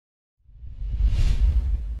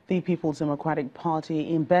The People's Democratic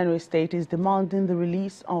Party in Benue State is demanding the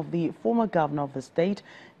release of the former governor of the state,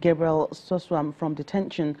 Gabriel Suswam, from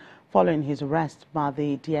detention following his arrest by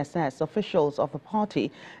the DSS. Officials of the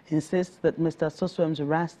party insist that Mr. Suswam's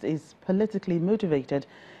arrest is politically motivated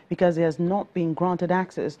because he has not been granted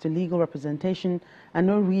access to legal representation and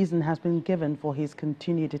no reason has been given for his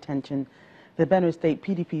continued detention. The Benue State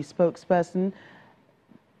PDP spokesperson,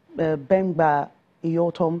 Bengba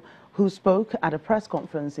Iyotom, who spoke at a press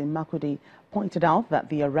conference in Makurdi, pointed out that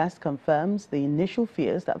the arrest confirms the initial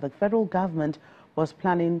fears that the federal government was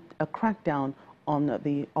planning a crackdown on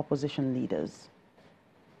the opposition leaders.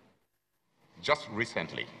 Just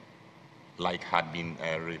recently, like had been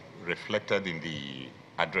reflected in the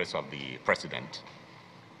address of the president,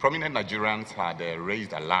 prominent Nigerians had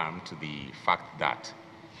raised alarm to the fact that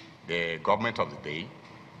the government of the day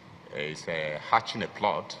is hatching a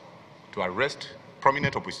plot to arrest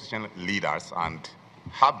prominent opposition leaders and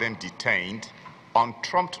have them detained on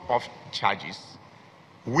trumped-up charges,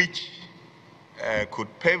 which could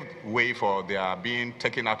pave way for their being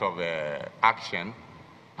taken out of action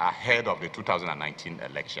ahead of the 2019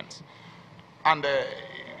 elections. And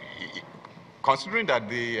considering that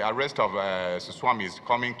the arrest of Suswam is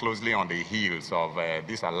coming closely on the heels of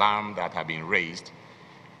this alarm that have been raised,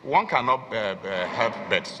 one cannot help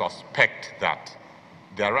but suspect that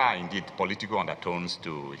there are indeed political undertones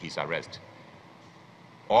to his arrest.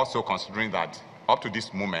 Also considering that up to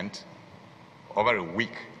this moment, over a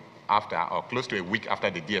week after, or close to a week after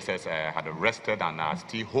the DSS had arrested and are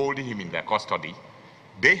still holding him in their custody,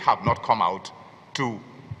 they have not come out to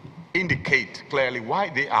indicate clearly why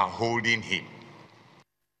they are holding him.